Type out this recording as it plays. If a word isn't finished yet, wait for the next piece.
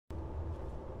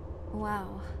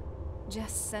Wow.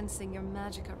 Just sensing your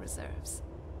magical reserves.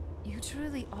 You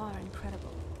truly are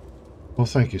incredible. Well,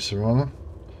 thank you, Serana.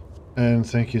 And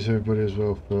thank you to everybody as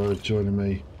well for joining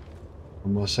me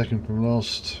on my second from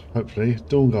last, hopefully,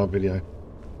 Dawnguard video.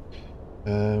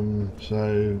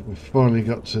 So we've finally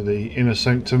got to the inner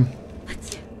sanctum.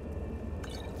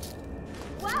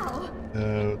 Wow!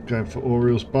 Going for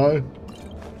Auriel's Bow.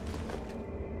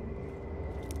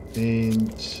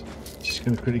 And just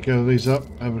going to quickly gather these up,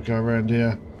 have a go around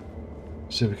here,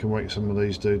 see if we can wake some of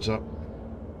these dudes up,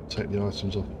 take the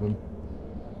items off of them.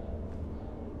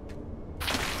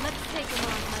 Let's take them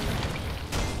on.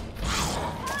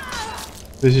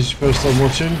 This is your first time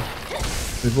watching.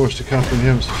 If you've watched a couple and you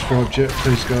haven't subscribed yet,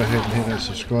 please go ahead and hit that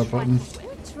subscribe button.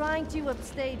 You're trying to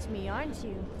upstage me, aren't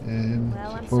you? And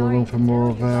Well, I'm follow along for more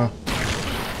of our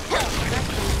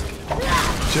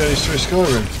journeys through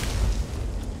Skyrim.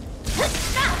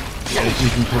 As you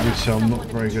can probably tell, I'm not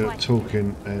very good at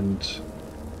talking and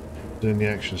doing the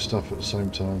action stuff at the same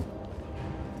time.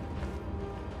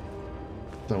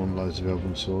 Don't want loads of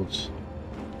elven swords.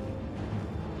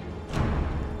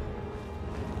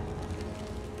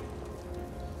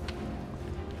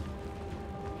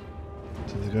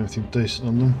 Did they got anything decent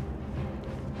on them?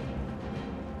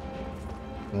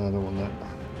 No, I don't want that.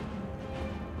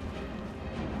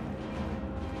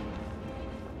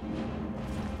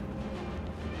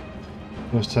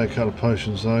 Let's take a couple of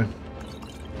potions though.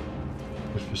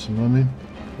 Just for some money.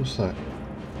 What's that?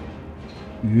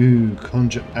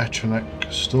 Conjure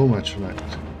Atronac, Storm Atronac.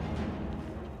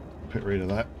 Quick read of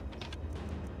that.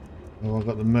 Oh, I've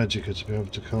got the magicka to be able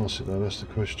to cast it though, that's the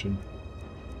question.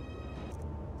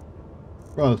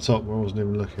 Right at the top where I wasn't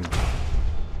even looking.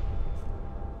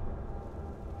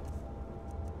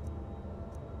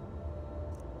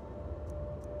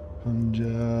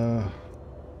 Conjure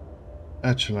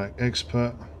Atronac,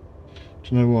 expert. Do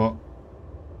you know what?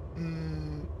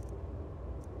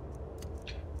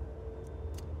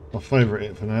 I'll favourite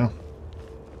it for now.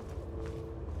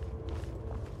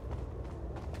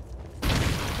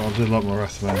 I do like my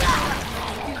Wrathman.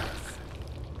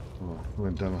 Oh, I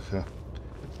went down like a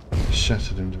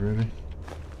shattered him really.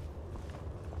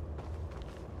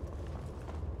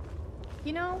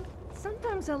 You know,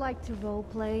 sometimes I like to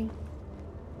roleplay.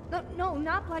 No,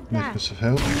 not like that. Necklace of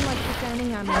Health. I mean, like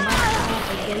pretending I'm a monster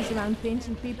that goes around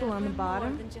pinching people on the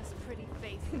bottom.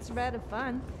 It's rather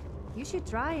fun. You should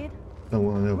try it. Don't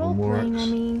want an elven Role-playing, Morax. I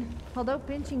mean. Although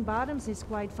pinching bottoms is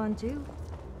quite fun too.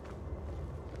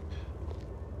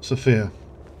 Sophia,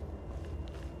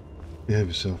 behave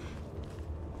yourself.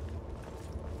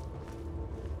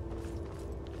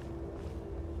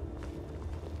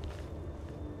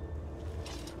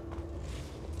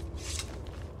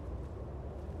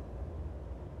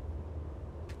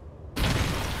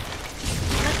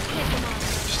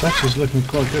 Statue's looking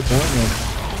quite good though, aren't they?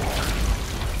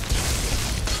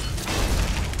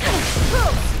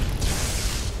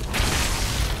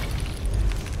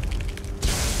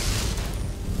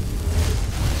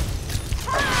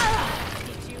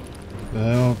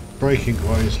 They are breaking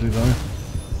quite easily though.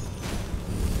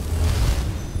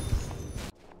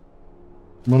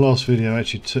 My last video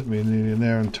actually took me nearly an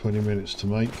hour and 20 minutes to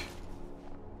make.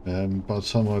 By the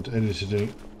time I'd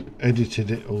edited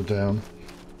it all down,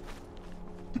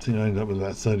 I think I ended up with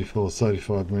about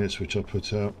 35 minutes, which I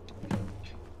put out.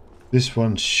 This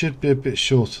one should be a bit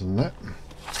shorter than that,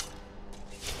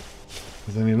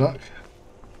 with any luck.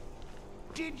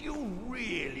 Did you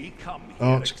really come here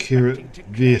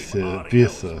Arch-Curate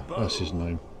Vyrthur, that's his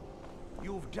name.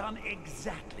 You've done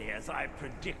exactly as I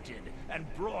predicted and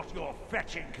brought your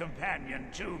fetching companion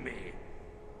to me.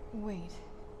 Wait,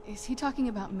 is he talking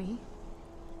about me?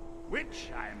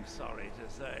 Which, I'm sorry to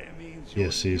say, means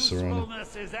Yes, he your is, Serana.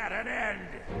 usefulness is at an end.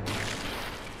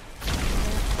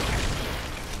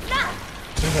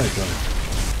 Where'd that go?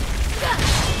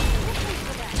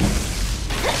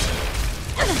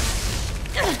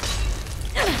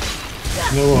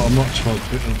 You know what, I'm not trying to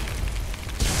bit of...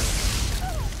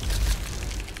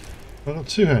 I got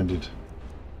two-handed.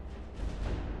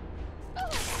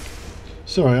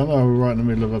 Sorry, I know we're right in the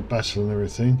middle of a battle and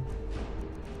everything.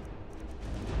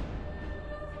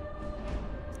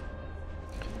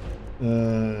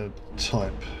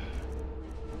 Type.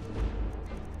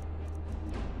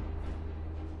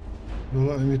 Well,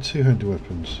 I only two-handed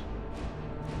weapons.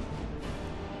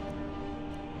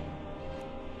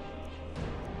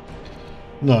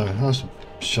 No, that's a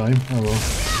shame. Oh well.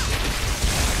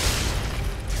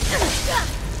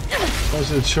 That's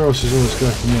the choices always go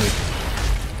for me.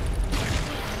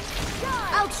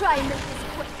 I'll try and make this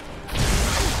quick.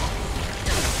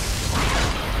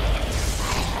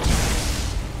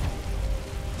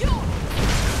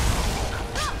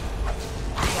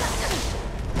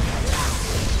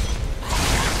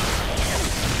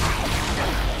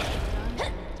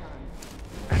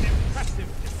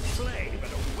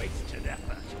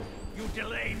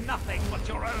 delay nothing but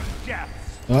your own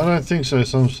deaths. I don't think so.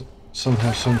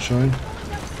 Somehow, sunshine.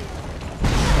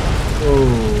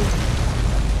 Oh.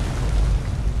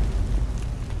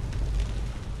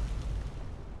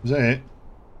 Is that it?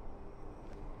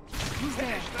 Who's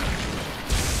there?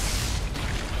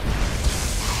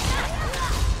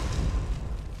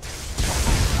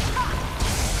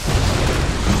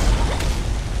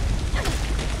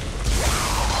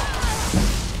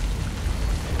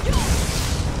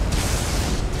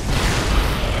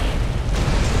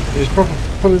 He's probably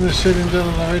pulling the ceiling down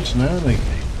on our edge now, isn't he?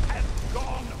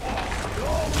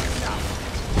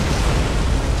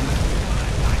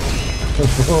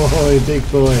 Oh, big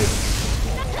boy.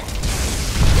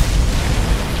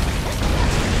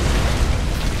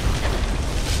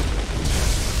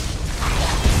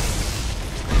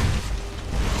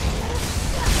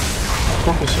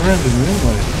 Proper surrounding me, aren't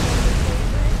they?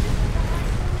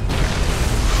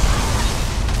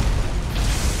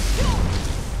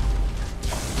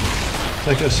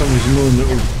 Take out some of his annoying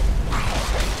little...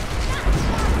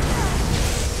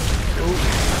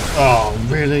 Oh,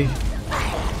 really?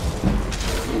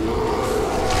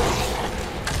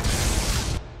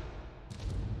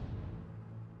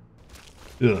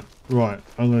 Yeah, right,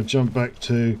 I'm going to jump back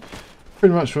to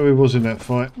pretty much where we was in that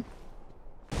fight.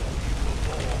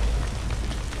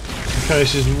 Okay,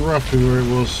 this is roughly where it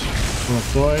was when I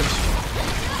died.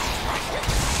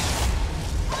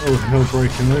 Oh, hell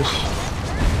breaking loose.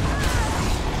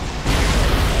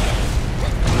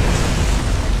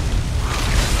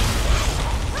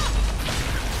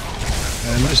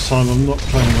 And this time I'm not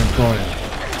planning on dying.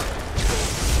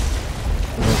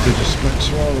 But I did just smack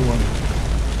some other one.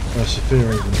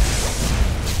 Persevere even.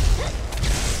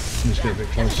 Let's get a bit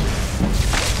closer.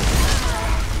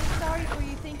 Sorry for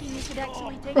you thinking you could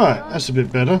actually take Right, it on. that's a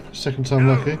bit better. Second time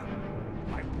lucky. I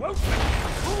won't let you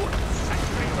fool the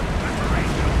sanctuary with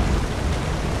preparation.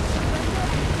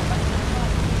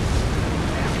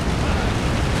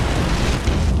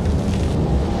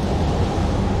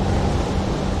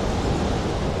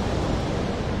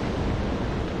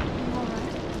 You all right?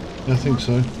 I think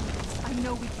so. I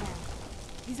know we can.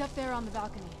 He's up there on the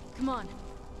balcony. Come on.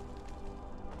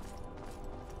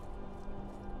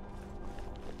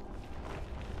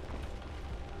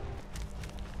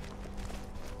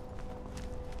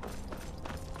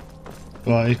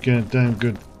 Right, he's getting a damn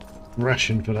good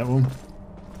ration for that one.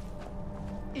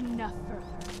 Enough,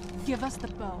 Vyrthur. Give us the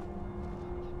bow.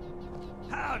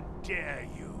 How dare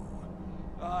you?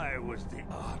 I was the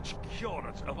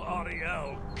Arch-Curate of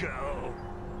Auriel, girl.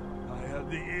 I had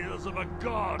the ears of a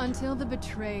god. Until the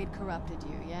betrayed corrupted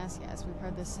you. Yes, yes, we've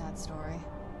heard this sad story.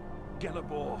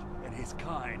 Gelabor and his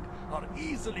kind are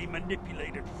easily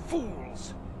manipulated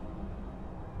fools.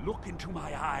 Look into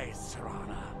my eyes,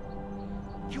 Serana.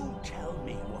 You tell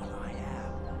me what I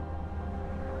am.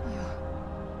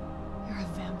 You're a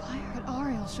vampire? But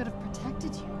Auriel should have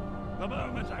protected you. The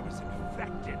moment I was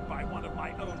infected by one of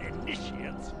my own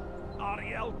initiates,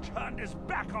 Auriel turned his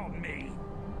back on me.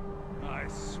 I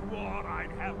swore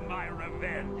I'd have my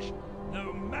revenge,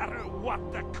 no matter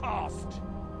what the cost.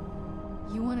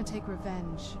 You want to take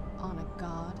revenge on a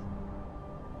god?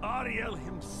 Auriel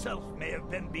himself may have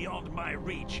been beyond my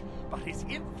reach, but his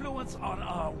influence on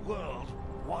our world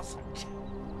wasn't.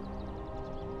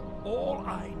 All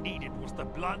I needed was the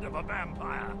blood of a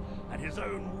vampire and his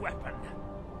own weapon,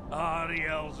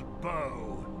 Auriel's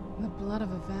Bow. The blood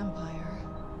of a vampire.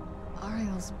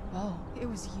 Auriel's Bow. It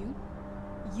was you?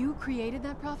 You created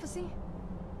that prophecy?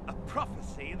 A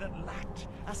prophecy that lacked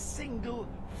a single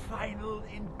final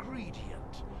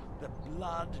ingredient. The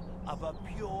blood of a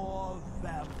pure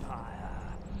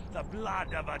vampire. The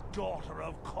blood of a daughter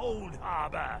of Cold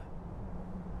Harbor.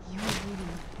 You were waiting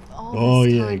all Oh,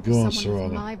 this yeah, time go on, for someone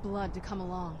with Serana. my blood to come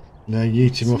along. Now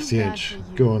yeet him Too off the bad edge. for you.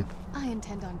 Go on. I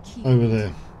intend on keeping Over it.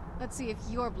 there. Let's see if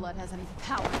your blood has any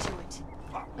power to it.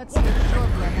 Let's see if your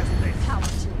blood has any power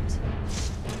to it.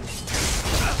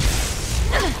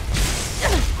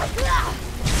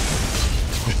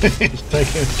 He's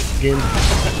taking it again.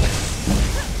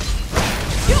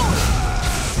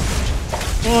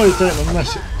 Oh, he's taking a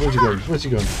massive... Where's he gone? Where's he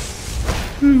gone?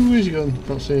 Ooh, where's he gone?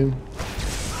 Can't see him.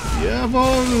 Yeah,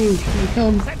 boy! Here he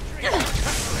comes.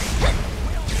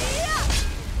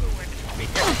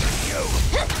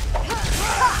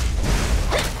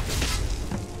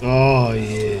 Oh,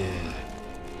 yeah.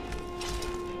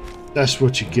 That's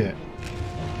what you get.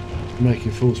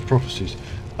 Making false prophecies.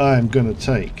 I am going to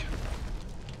take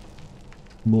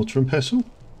mortar and pestle.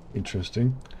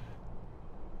 Interesting.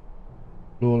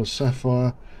 Flawless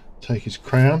sapphire. Take his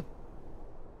crown.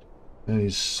 And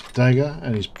his dagger.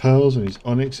 And his pearls. And his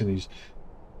onyx. And his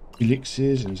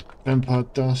elixirs, and his vampire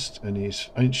dust, and his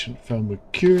ancient Falmer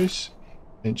cuirass,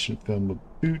 ancient Falmer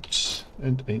boots,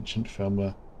 and ancient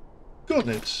Falmer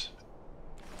gauntlets.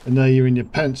 And now you're in your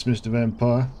pants, Mr.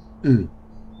 Vampire. Ooh.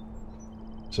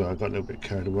 Sorry, I got a little bit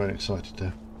carried away and excited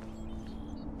there.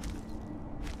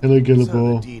 Hello, Gillibor.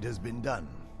 So the deed has been done.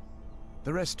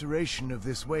 The restoration of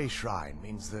this way shrine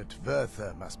means that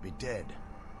Vyrthur must be dead,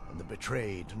 and the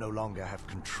betrayed no longer have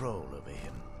control over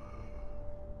him.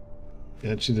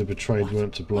 Yeah, actually, the betrayed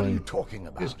weren't to blame. What are you talking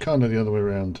about? It's kind of the other way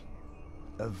around.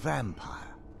 A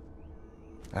vampire.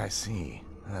 I see.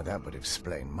 That would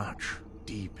explain much.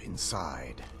 Deep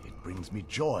inside, it brings me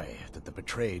joy that the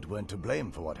betrayed weren't to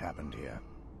blame for what happened here.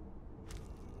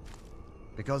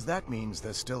 Because that means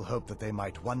there's still hope that they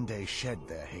might one day shed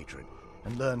their hatred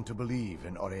and learn to believe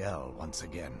in Auriel once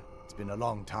again. It's been a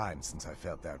long time since I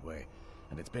felt that way,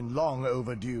 and it's been long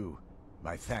overdue.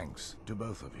 My thanks to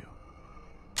both of you.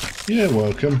 Yeah,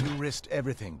 welcome. You risked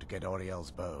everything to get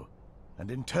Auriel's Bow, and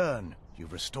in turn,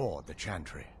 you've restored the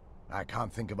Chantry. I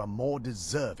can't think of a more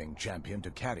deserving champion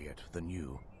to carry it than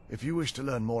you. If you wish to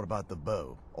learn more about the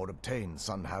bow, or obtain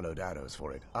sun-hallowed arrows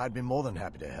for it, I'd be more than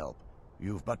happy to help.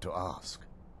 You've but to ask.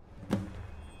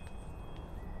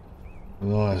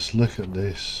 Nice, look at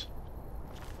this.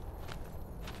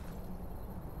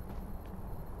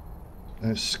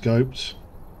 It's scoped.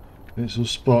 It's all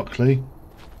sparkly.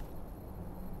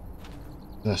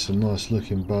 That's a nice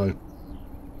looking bow.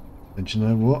 And you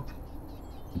know what?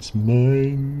 It's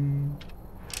mine.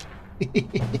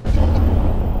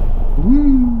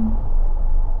 Woo!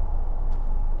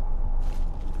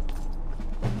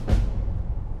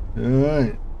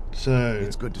 Alright, so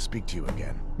It's good to speak to you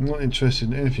again. I'm not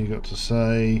interested in anything you got to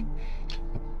say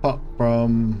apart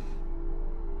from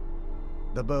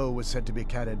The bow was said to be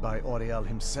carried by Auriel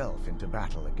himself into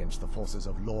battle against the forces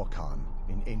of Lorcan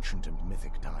in ancient and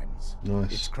mythic times.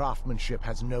 Nice. Its craftsmanship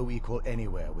has no equal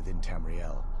anywhere within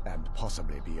Tamriel, and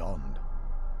possibly beyond.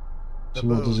 The So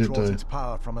what bow does it draws do? its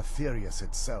power from Aetherius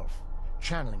itself,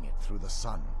 channeling it through the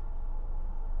sun.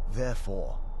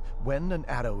 Therefore, when an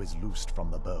arrow is loosed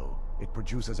from the bow, it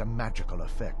produces a magical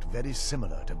effect very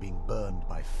similar to being burned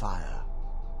by fire.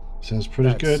 Sounds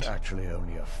pretty That's good. actually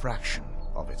only a fraction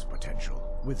of its potential.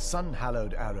 With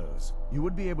sun-hallowed arrows, you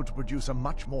would be able to produce a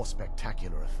much more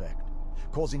spectacular effect,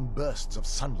 causing bursts of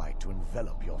sunlight to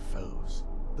envelop your foes.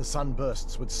 The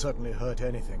sunbursts would certainly hurt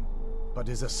anything, but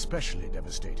is especially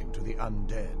devastating to the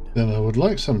undead. Then I would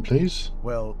like some, please.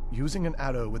 Well, using an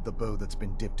arrow with the bow that's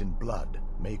been dipped in blood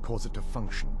may cause it to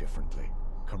function differently,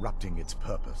 corrupting its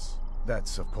purpose.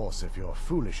 That's, of course, if you're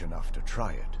foolish enough to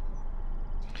try it.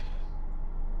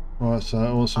 Right, so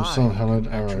I want some I sun-hallowed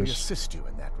can actually arrows. assist you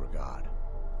in that regard.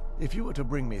 If you were to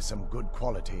bring me some good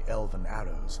quality elven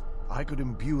arrows, I could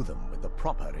imbue them with the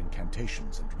proper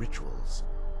incantations and rituals.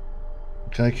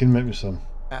 Okay, can you make me some?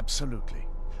 Absolutely.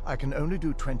 I can only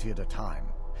do 20 at a time,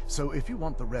 so if you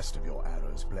want the rest of your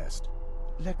arrows blessed,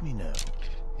 let me know.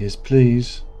 Yes,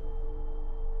 please.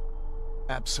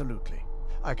 Absolutely.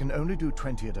 I can only do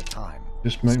 20 at a time.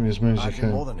 Just make me as many as you I'd be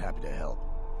more can. than happy to help.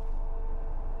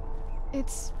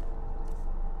 It's...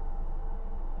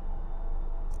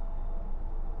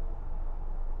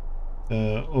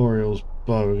 Auriel's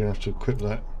Bow, we're going to have to equip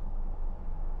that.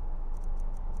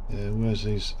 Yeah, where's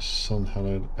these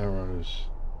sun-hallowed arrows?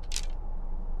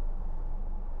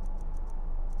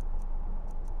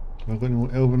 Have I got any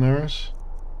more elven arrows?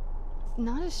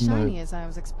 not as No. shiny as I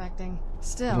was expecting.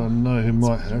 Still, But I know who it's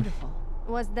might have. beautiful.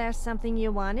 Was there something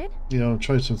you wanted? Yeah, I'll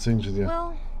trade some things with you.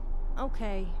 Well,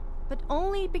 okay. But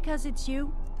only because it's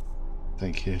you?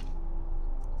 Thank you.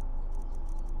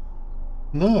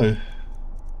 No.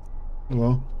 Oh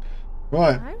well.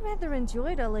 Right. I rather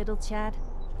enjoyed our little chat.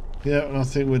 Yeah, and I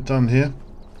think we're done here.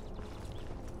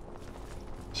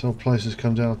 Some places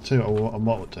come down to. Oh, what I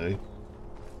might do.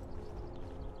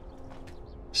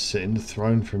 Sit in the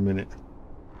throne for a minute.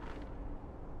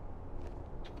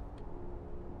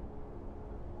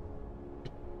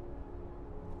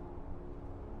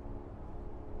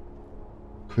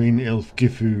 Queen Elf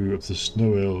Gifu of the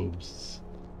Snow Elves.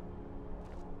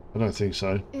 I don't think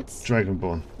so. It's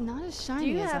Dragonborn. not as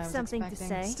shiny you as I have was something to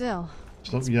expecting. say? Still,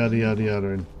 Stop yada yada yada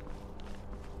in.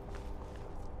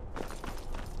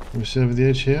 Can we see over the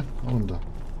edge here? I wonder.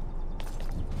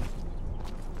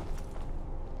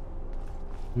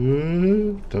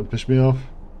 Don't push me off.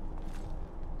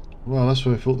 Well, that's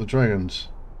where we fought the dragons.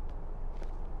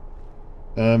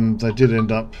 They did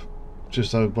end up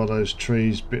just over by those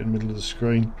trees, bit in the middle of the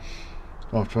screen,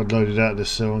 after I'd loaded out this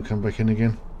cell and come back in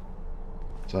again.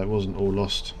 So it wasn't all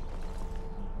lost.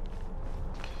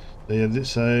 Yeah,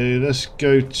 so let's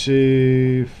go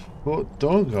to Fort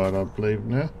Dawnguard, I believe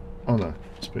now. Oh no,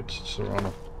 speak to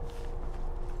Serrana.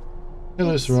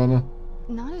 Hello, It's Serrana.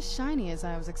 not as shiny as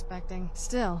I was expecting.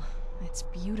 Still, it's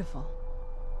beautiful.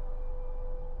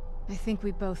 I think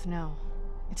we both know.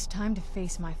 It's time to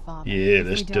face my father. Yeah, If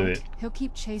let's we do don't, it. He'll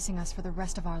keep chasing us for the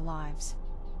rest of our lives.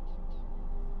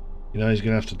 You know he's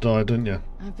gonna have to die, don't you?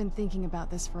 I've been thinking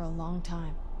about this for a long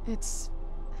time. It's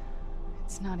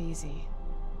not easy.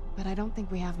 But I don't think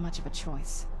we have much of a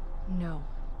choice. No.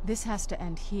 This has to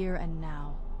end here and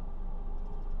now.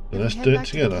 But If let's we head do it back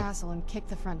to together. the castle and kick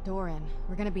the front door in,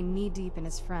 we're gonna be knee-deep in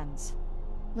his friends.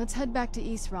 Let's head back to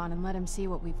Isran and let him see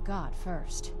what we've got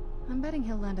first. I'm betting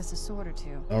he'll lend us a sword or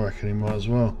two. I reckon he might as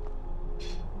well.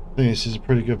 I think this is a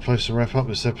pretty good place to wrap up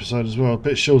this episode as well. A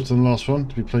bit shorter than the last one,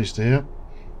 to be pleased to hear.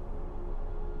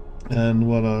 And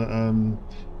what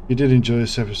if you did enjoy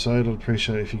this episode, I'd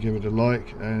appreciate it if you give it a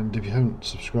like, and if you haven't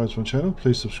subscribed to my channel,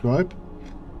 please subscribe.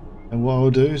 And what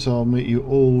I'll do is I'll meet you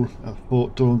all at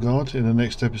Fort Dawnguard in the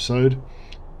next episode,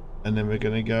 and then we're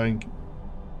going to go and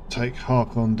take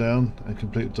Harkon down and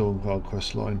complete the Dawnguard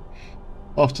quest line.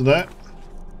 After that,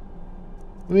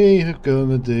 we are going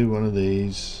to do one of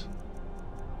these.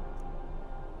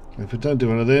 If we don't do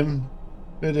one of them,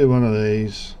 we'll do one of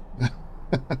these.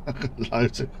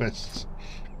 Loads of quests.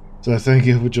 So thank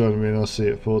you for joining me, and I'll see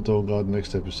you at Fort Dawnguard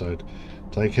next episode.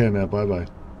 Take care now, bye bye.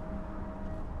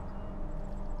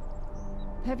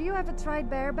 Have you ever tried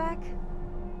bareback?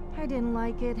 I didn't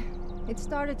like it. It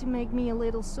started to make me a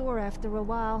little sore after a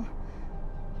while.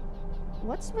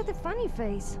 What's with the funny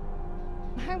face?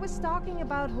 I was talking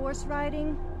about horse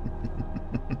riding.